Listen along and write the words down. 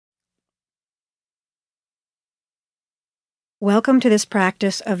Welcome to this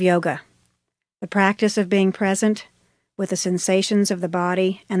practice of yoga, the practice of being present with the sensations of the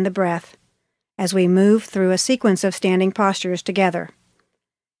body and the breath as we move through a sequence of standing postures together,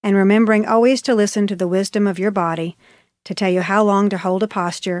 and remembering always to listen to the wisdom of your body to tell you how long to hold a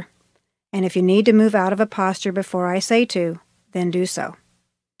posture, and if you need to move out of a posture before I say to, then do so.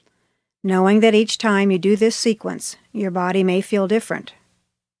 Knowing that each time you do this sequence, your body may feel different.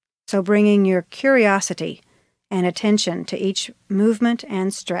 So bringing your curiosity and attention to each movement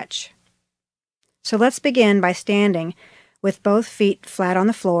and stretch. So let's begin by standing with both feet flat on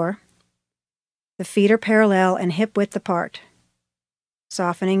the floor. The feet are parallel and hip-width apart.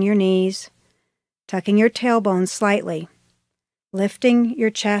 Softening your knees, tucking your tailbone slightly, lifting your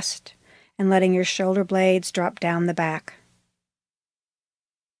chest and letting your shoulder blades drop down the back.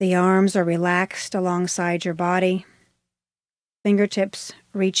 The arms are relaxed alongside your body, fingertips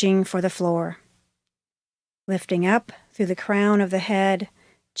reaching for the floor. Lifting up through the crown of the head,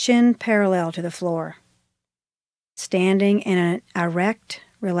 chin parallel to the floor. Standing in an erect,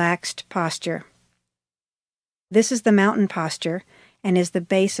 relaxed posture. This is the mountain posture and is the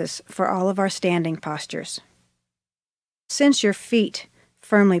basis for all of our standing postures. Cinch your feet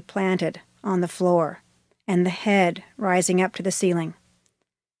firmly planted on the floor and the head rising up to the ceiling.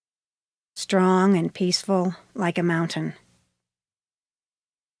 Strong and peaceful like a mountain.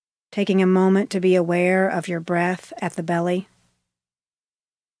 Taking a moment to be aware of your breath at the belly.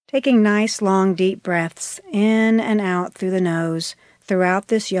 Taking nice, long, deep breaths in and out through the nose throughout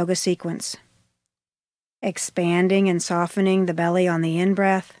this yoga sequence. Expanding and softening the belly on the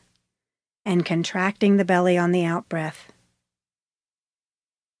in-breath and contracting the belly on the out-breath.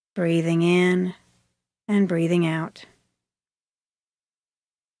 Breathing in and breathing out.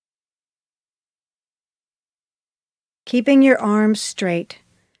 Keeping your arms straight,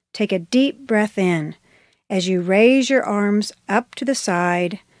 take a deep breath in as you raise your arms up to the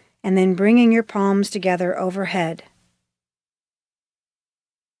side and then bringing your palms together overhead.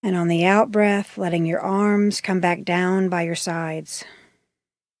 And on the out-breath, letting your arms come back down by your sides.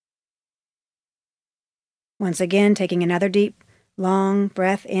 Once again, taking another deep, long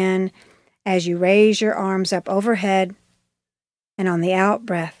breath in as you raise your arms up overhead, and on the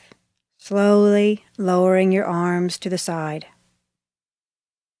out-breath, slowly lowering your arms to the side.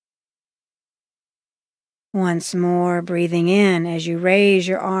 Once more, breathing in as you raise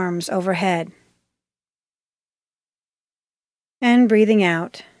your arms overhead. And breathing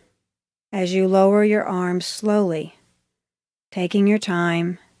out as you lower your arms slowly, taking your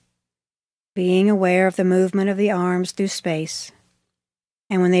time, being aware of the movement of the arms through space.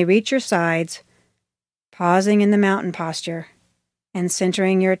 And when they reach your sides, pausing in the mountain posture and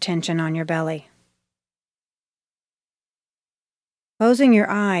centering your attention on your belly. Closing your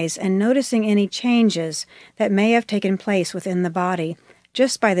eyes and noticing any changes that may have taken place within the body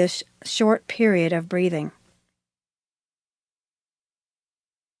just by this short period of breathing.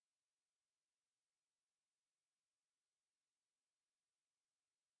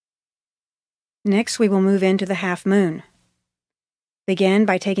 Next, we will move into the half moon. Begin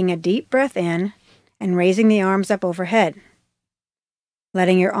by taking a deep breath in and raising the arms up overhead.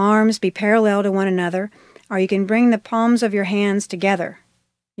 Letting your arms be parallel to one another, or you can bring the palms of your hands together.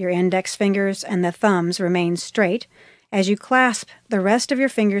 Your index fingers and the thumbs remain straight as you clasp the rest of your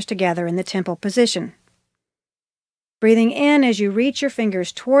fingers together in the temple position. Breathing in as you reach your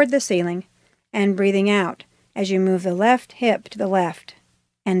fingers toward the ceiling, and breathing out as you move the left hip to the left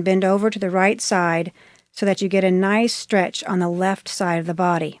and bend over to the right side so that you get a nice stretch on the left side of the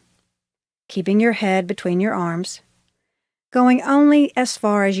body. Keeping your head between your arms, going only as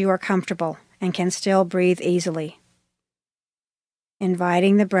far as you are comfortable and can still breathe easily.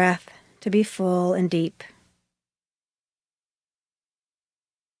 Inviting the breath to be full and deep.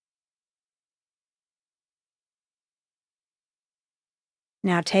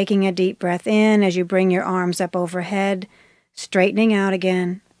 Now taking a deep breath in as you bring your arms up overhead, straightening out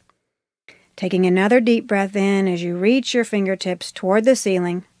again. Taking another deep breath in as you reach your fingertips toward the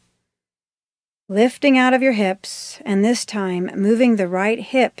ceiling. Lifting out of your hips, and this time moving the right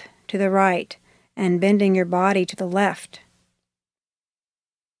hip to the right and bending your body to the left.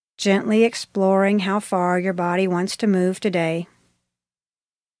 Gently exploring how far your body wants to move today.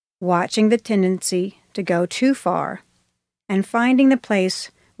 Watching the tendency to go too far and finding the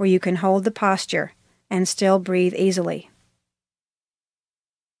place where you can hold the posture and still breathe easily.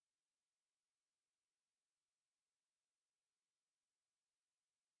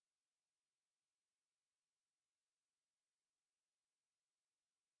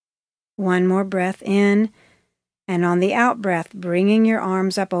 One more breath in, and on the out-breath, bringing your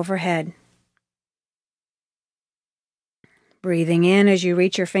arms up overhead. Breathing in as you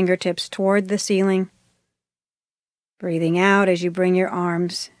reach your fingertips toward the ceiling. Breathing out as you bring your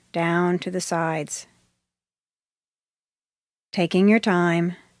arms down to the sides. Taking your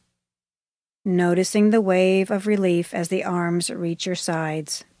time, noticing the wave of relief as the arms reach your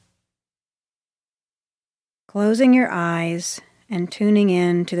sides. Closing your eyes and tuning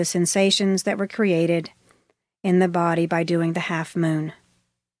in to the sensations that were created in the body by doing the half moon.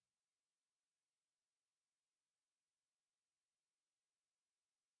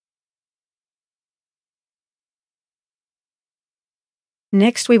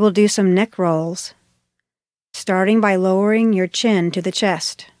 Next, we will do some neck rolls, starting by lowering your chin to the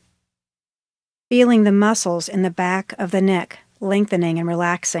chest, feeling the muscles in the back of the neck lengthening and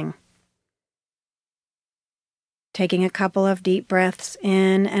relaxing. Taking a couple of deep breaths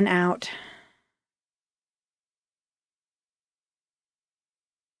in and out.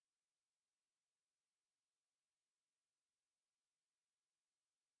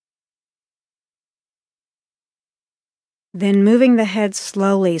 Then moving the head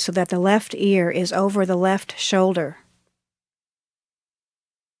slowly so that the left ear is over the left shoulder.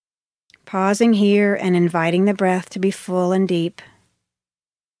 Pausing here and inviting the breath to be full and deep.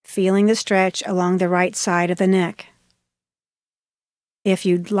 Feeling the stretch along the right side of the neck. If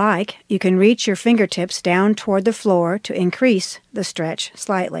you'd like, you can reach your fingertips down toward the floor to increase the stretch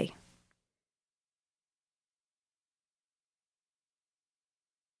slightly.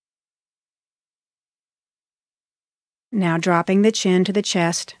 Now dropping the chin to the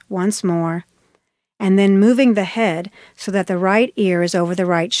chest once more, and then moving the head so that the right ear is over the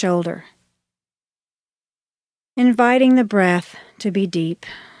right shoulder. Inviting the breath to be deep.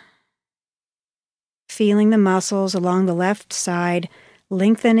 Feeling the muscles along the left side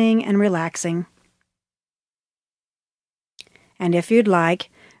lengthening and relaxing. And if you'd like,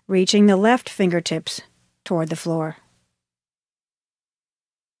 reaching the left fingertips toward the floor.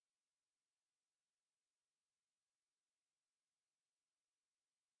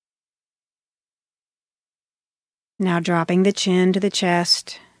 Now dropping the chin to the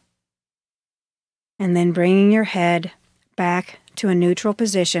chest, and then bringing your head back to a neutral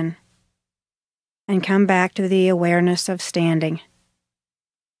position, and come back to the awareness of standing.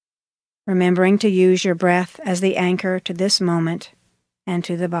 Remembering to use your breath as the anchor to this moment and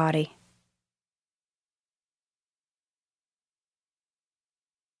to the body.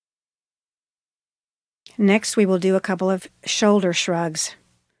 Next, we will do a couple of shoulder shrugs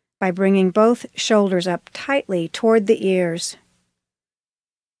by bringing both shoulders up tightly toward the ears,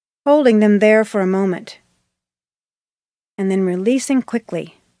 holding them there for a moment, and then releasing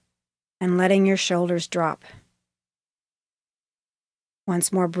quickly and letting your shoulders drop.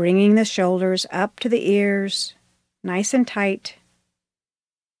 Once more, bringing the shoulders up to the ears, nice and tight,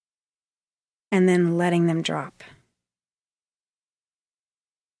 and then letting them drop.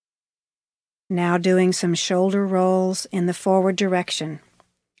 Now doing some shoulder rolls in the forward direction.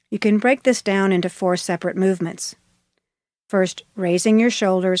 You can break this down into 4 separate movements. First, raising your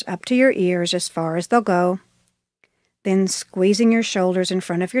shoulders up to your ears as far as they'll go, then squeezing your shoulders in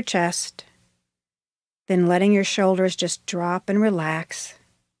front of your chest, then letting your shoulders just drop and relax,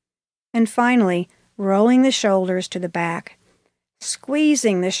 and finally, rolling the shoulders to the back,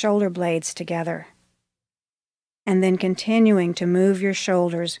 squeezing the shoulder blades together, and then continuing to move your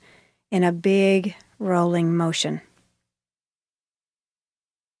shoulders in a big rolling motion.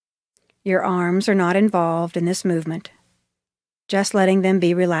 Your arms are not involved in this movement, just letting them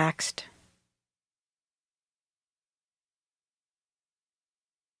be relaxed.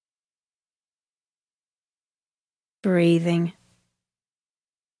 Breathing.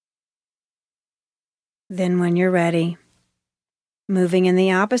 Then when you're ready, moving in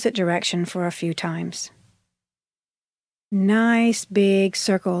the opposite direction for a few times. Nice big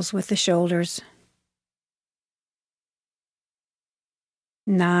circles with the shoulders.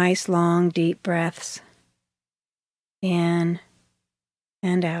 Nice long deep breaths. In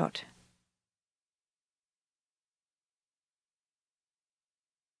and out.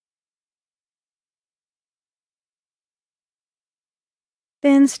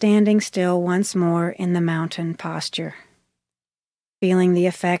 Then standing still once more in the mountain posture, feeling the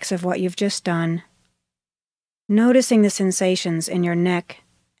effects of what you've just done, noticing the sensations in your neck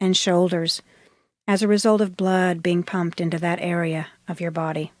and shoulders as a result of blood being pumped into that area of your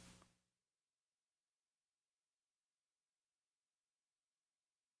body.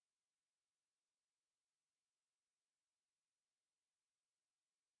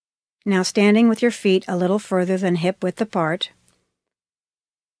 Now standing with your feet a little further than hip width apart,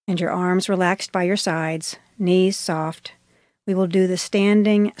 and your arms relaxed by your sides, knees soft, we will do the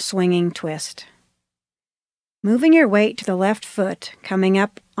standing swinging twist. Moving your weight to the left foot, coming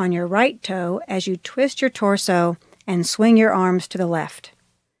up on your right toe as you twist your torso and swing your arms to the left.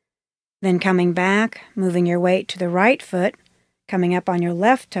 Then coming back, moving your weight to the right foot, coming up on your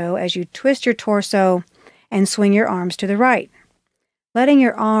left toe as you twist your torso and swing your arms to the right, letting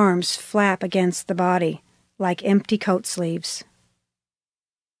your arms flap against the body like empty coat sleeves.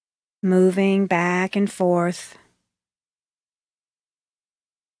 Moving back and forth,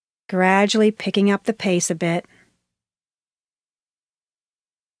 gradually picking up the pace a bit.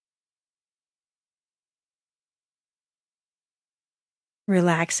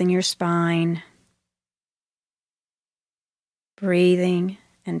 Relaxing your spine, breathing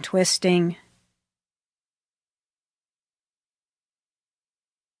and twisting.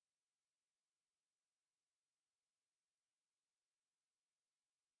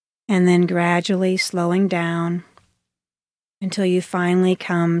 And then gradually slowing down until you finally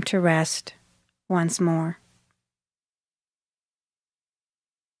come to rest once more.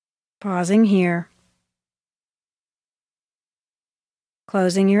 Pausing here,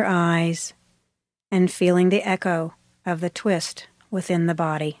 closing your eyes, and feeling the echo of the twist within the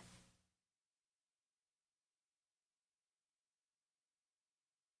body.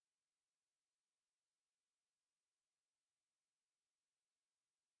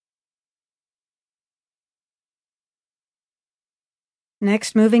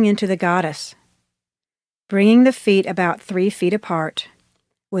 Next, moving into the goddess, bringing the feet about 3 feet apart,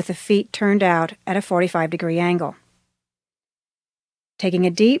 with the feet turned out at a 45-degree angle. Taking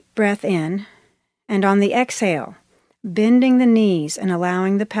a deep breath in, and on the exhale, bending the knees and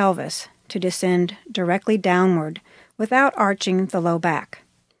allowing the pelvis to descend directly downward without arching the low back,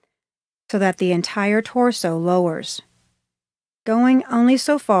 so that the entire torso lowers, going only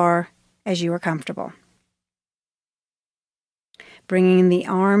so far as you are comfortable. Bringing the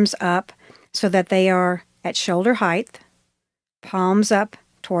arms up so that they are at shoulder height, palms up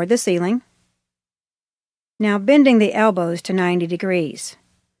toward the ceiling. Now bending the elbows to 90 degrees,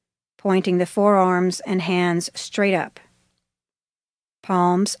 pointing the forearms and hands straight up,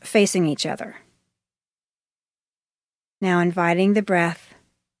 palms facing each other. Now inviting the breath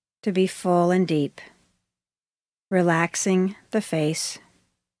to be full and deep, relaxing the face.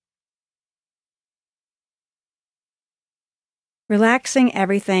 Relaxing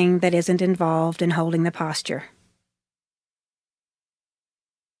everything that isn't involved in holding the posture.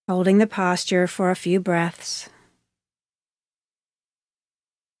 Holding the posture for a few breaths.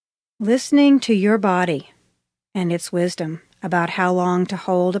 Listening to your body and its wisdom about how long to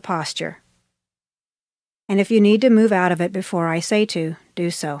hold a posture. And if you need to move out of it before I say to,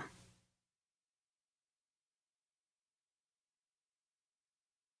 do so.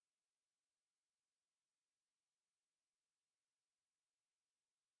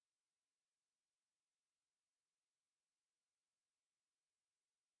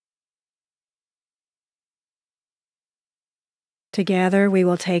 Together we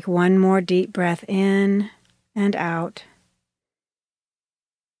will take one more deep breath in and out.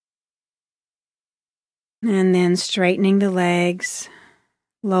 And then straightening the legs,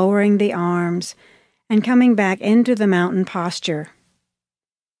 lowering the arms, and coming back into the mountain posture.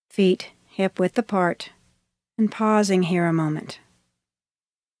 Feet hip-width apart, and pausing here a moment.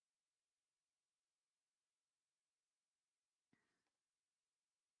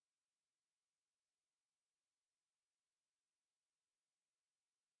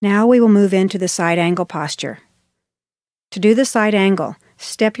 Now we will move into the side angle posture. To do the side angle,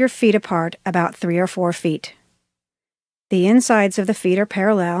 step your feet apart about 3 or 4 feet. The insides of the feet are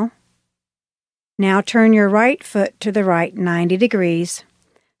parallel. Now turn your right foot to the right 90 degrees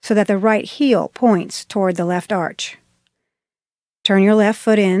so that the right heel points toward the left arch. Turn your left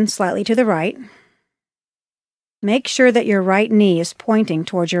foot in slightly to the right. Make sure that your right knee is pointing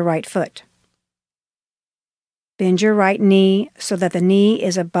towards your right foot. Bend your right knee so that the knee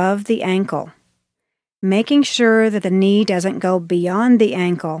is above the ankle, making sure that the knee doesn't go beyond the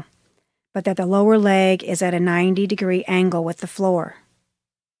ankle, but that the lower leg is at a 90-degree angle with the floor.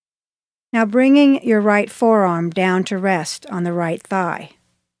 Now bringing your right forearm down to rest on the right thigh.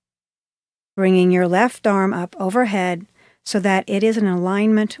 Bringing your left arm up overhead so that it is in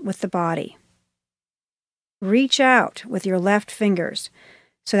alignment with the body. Reach out with your left fingers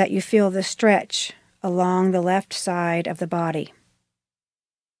so that you feel the stretch along the left side of the body.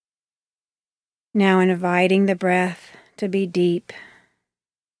 Now inviting the breath to be deep.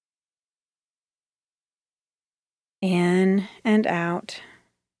 In and out.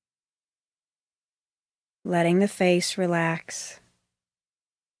 Letting the face relax.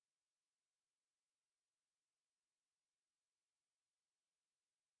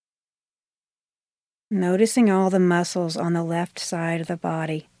 Noticing all the muscles on the left side of the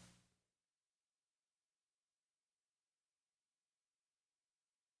body.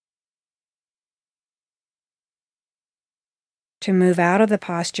 To move out of the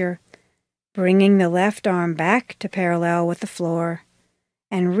posture, bringing the left arm back to parallel with the floor,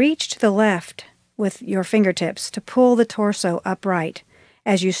 and reach to the left with your fingertips to pull the torso upright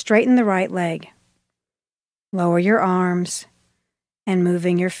as you straighten the right leg. Lower your arms and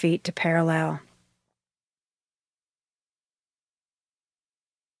moving your feet to parallel.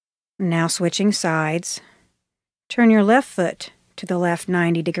 Now switching sides, turn your left foot to the left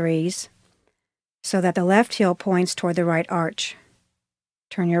 90 degrees so that the left heel points toward the right arch.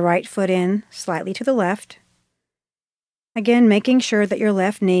 Turn your right foot in slightly to the left. Again, making sure that your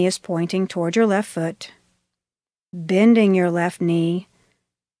left knee is pointing toward your left foot, bending your left knee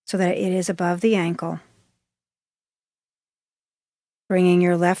so that it is above the ankle. Bringing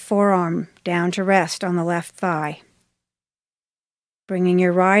your left forearm down to rest on the left thigh. Bringing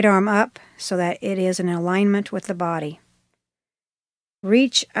your right arm up so that it is in alignment with the body.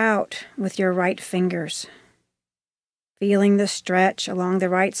 Reach out with your right fingers, feeling the stretch along the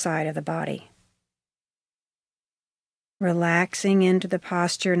right side of the body. Relaxing into the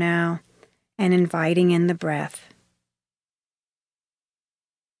posture now and inviting in the breath.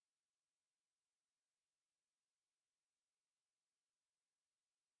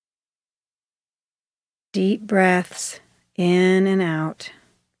 Deep breaths in and out.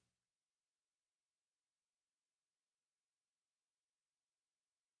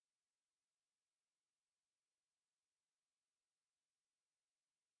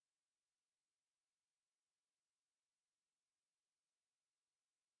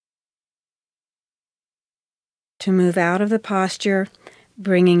 To move out of the posture,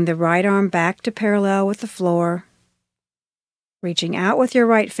 bringing the right arm back to parallel with the floor, reaching out with your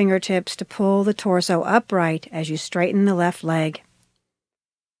right fingertips to pull the torso upright as you straighten the left leg.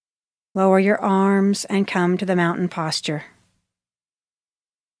 Lower your arms and come to the mountain posture.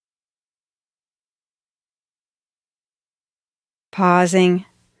 Pausing,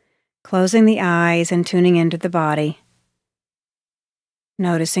 closing the eyes and tuning into the body,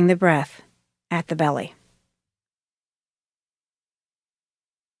 noticing the breath at the belly.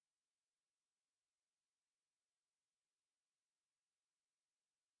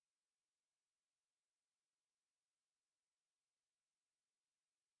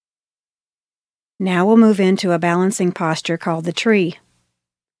 Now we'll move into a balancing posture called the tree.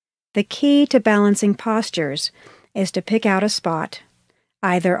 The key to balancing postures is to pick out a spot,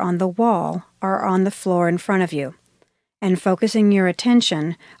 either on the wall or on the floor in front of you, and focusing your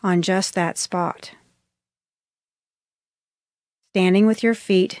attention on just that spot. Standing with your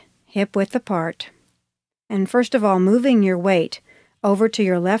feet hip-width apart, and first of all moving your weight over to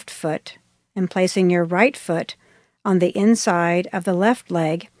your left foot and placing your right foot on the inside of the left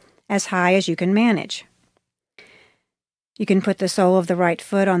leg as high as you can manage. You can put the sole of the right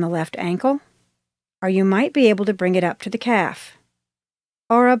foot on the left ankle, or you might be able to bring it up to the calf,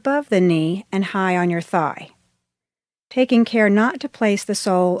 or above the knee and high on your thigh, taking care not to place the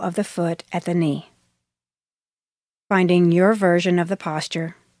sole of the foot at the knee. Finding your version of the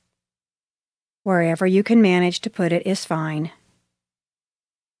posture. Wherever you can manage to put it is fine.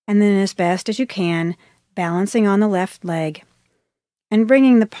 And then as best as you can, balancing on the left leg, and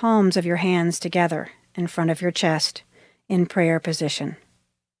bringing the palms of your hands together in front of your chest in prayer position.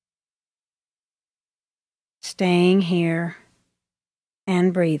 Staying here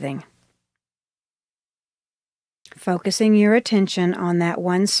and breathing. Focusing your attention on that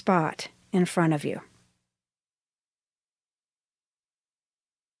one spot in front of you.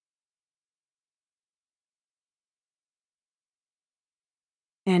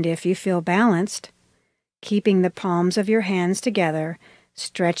 And if you feel balanced, keeping the palms of your hands together,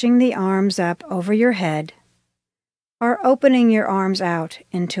 stretching the arms up over your head, or opening your arms out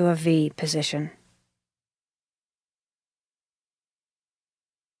into a V position.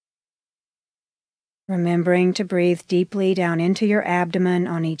 Remembering to breathe deeply down into your abdomen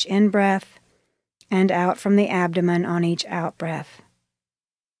on each in-breath and out from the abdomen on each out-breath.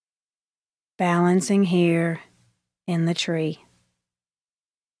 Balancing here in the tree.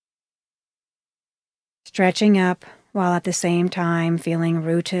 Stretching up while at the same time feeling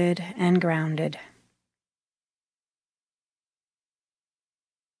rooted and grounded.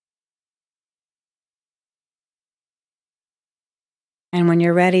 And when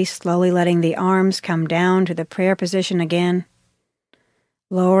you're ready, slowly letting the arms come down to the prayer position again,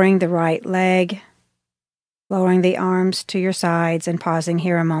 lowering the right leg, lowering the arms to your sides and pausing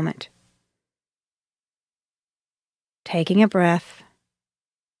here a moment. Taking a breath.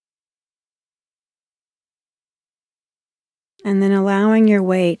 And then allowing your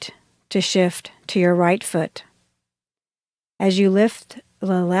weight to shift to your right foot. As you lift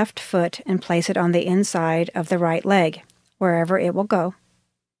the left foot and place it on the inside of the right leg, wherever it will go.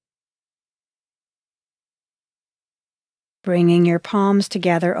 Bringing your palms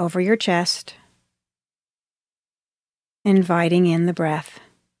together over your chest, inviting in the breath.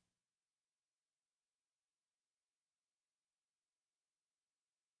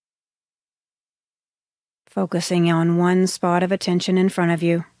 Focusing on one spot of attention in front of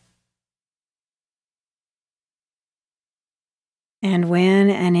you. And when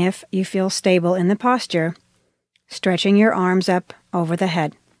and if you feel stable in the posture, stretching your arms up over the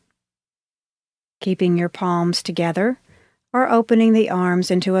head. Keeping your palms together or opening the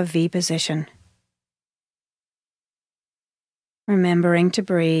arms into a V position. Remembering to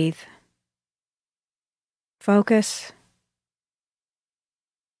breathe. Focus.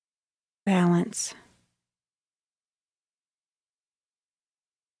 Balance.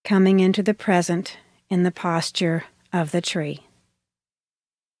 Coming into the present in the posture of the tree.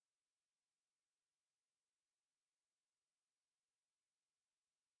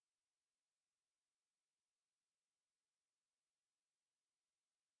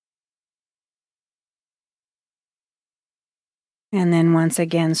 And then once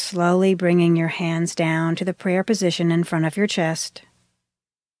again, slowly bringing your hands down to the prayer position in front of your chest.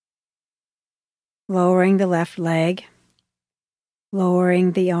 Lowering the left leg.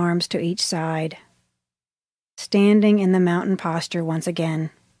 Lowering the arms to each side. Standing in the mountain posture once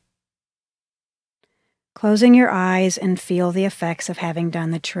again. Closing your eyes and feel the effects of having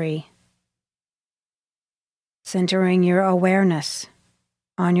done the tree. Centering your awareness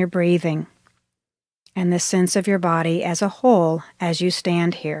on your breathing and the sense of your body as a whole as you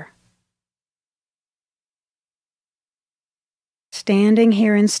stand here. Standing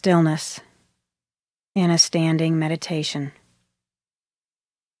here in stillness, in a standing meditation.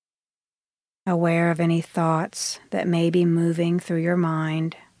 Aware of any thoughts that may be moving through your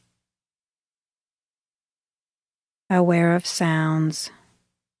mind. Aware of sounds.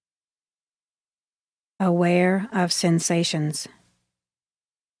 Aware of sensations,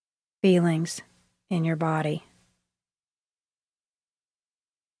 feelings in your body.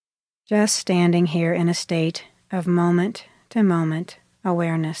 Just standing here in a state of moment-to-moment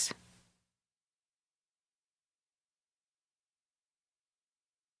awareness.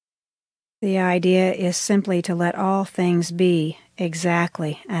 The idea is simply to let all things be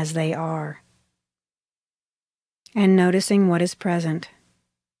exactly as they are, and noticing what is present.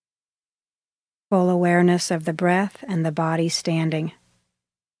 Full awareness of the breath and the body standing.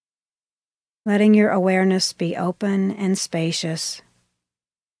 Letting your awareness be open and spacious.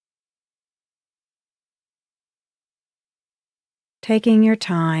 Taking your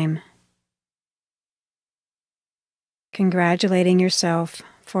time. Congratulating yourself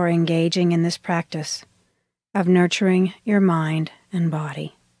for engaging in this practice of nurturing your mind and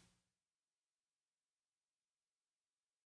body.